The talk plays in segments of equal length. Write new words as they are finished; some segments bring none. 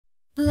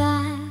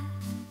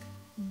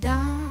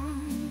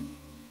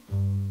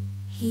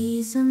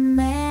He's a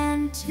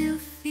man to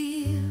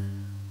fear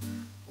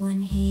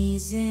when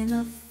he's in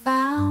a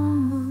foul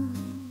mood.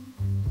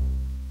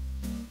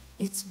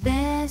 It's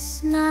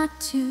best not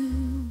to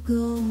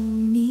go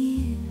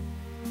near,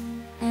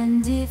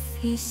 and if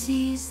he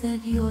sees that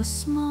you're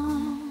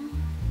small,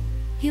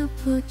 he'll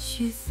put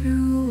you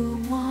through a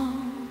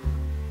wall.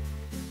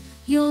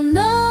 You'll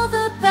know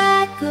the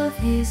back of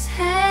his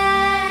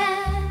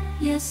hand,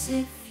 yes,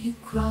 if you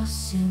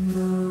cross him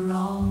the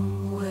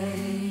wrong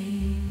way.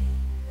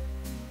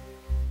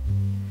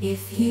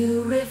 If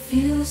you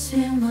refuse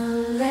him a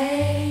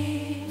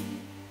lay,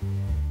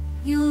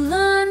 you'll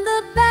learn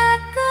the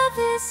back of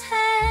his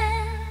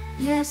hand,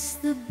 yes,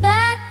 the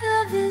back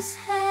of his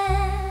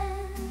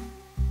hand.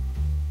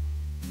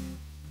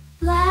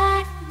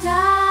 Black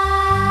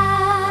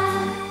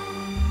dye,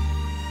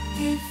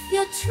 if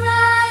you're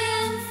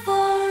trying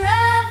for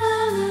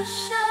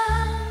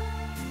evolution,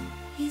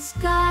 he's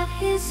got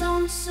his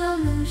own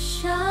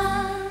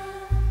solution.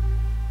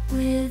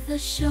 With a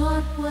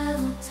short,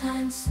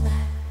 well-timed slap,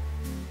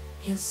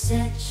 he'll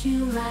set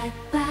you right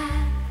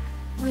back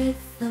with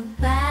the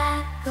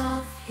back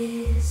of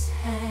his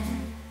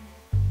hand.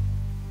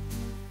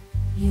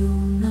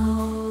 You'll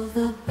know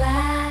the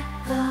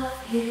back of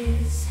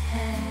his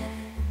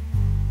hand.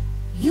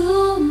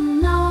 You'll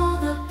know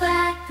the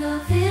back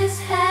of his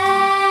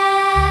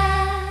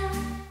hand,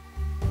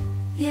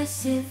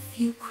 yes, if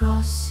you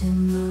cross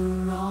him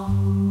the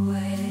wrong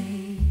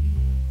way.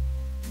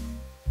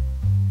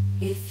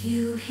 If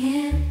you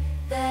hint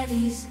that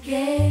he's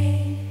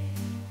gay,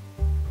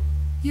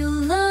 you'll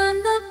learn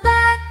the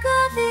back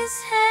of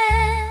his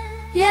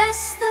hand,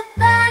 yes, the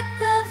back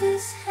of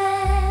his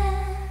hand.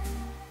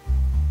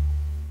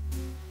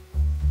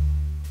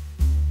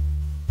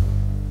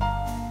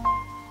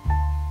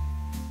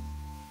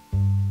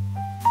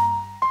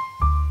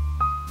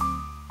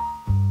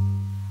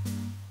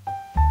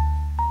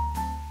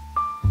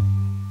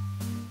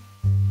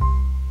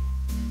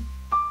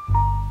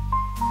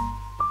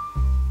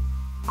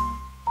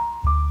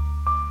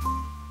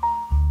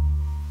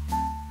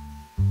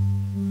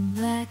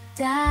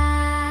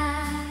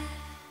 Die,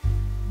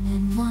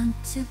 men want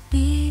to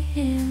be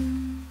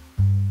him.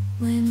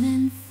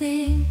 Women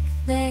think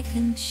they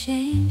can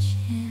change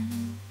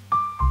him,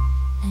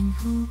 and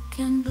who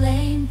can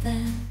blame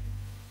them?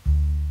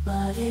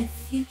 But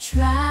if you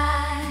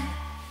try,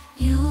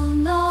 you'll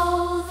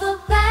know the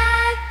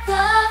back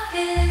of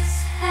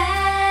his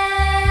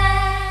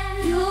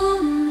hand.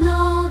 You'll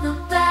know the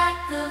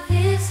back of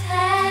his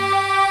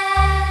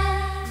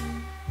hand,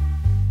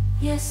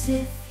 yes,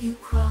 if you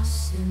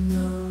cross him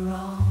the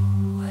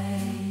wrong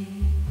way.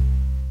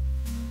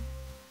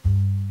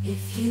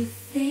 If you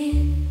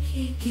think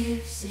he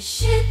gives a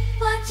shit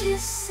what you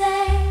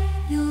say,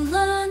 you'll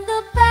learn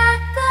the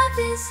back of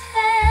his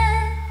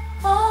hand.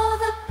 Oh,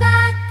 the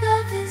back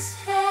of his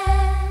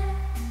hand,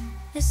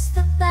 it's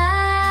the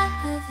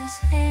back of his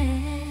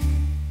hand.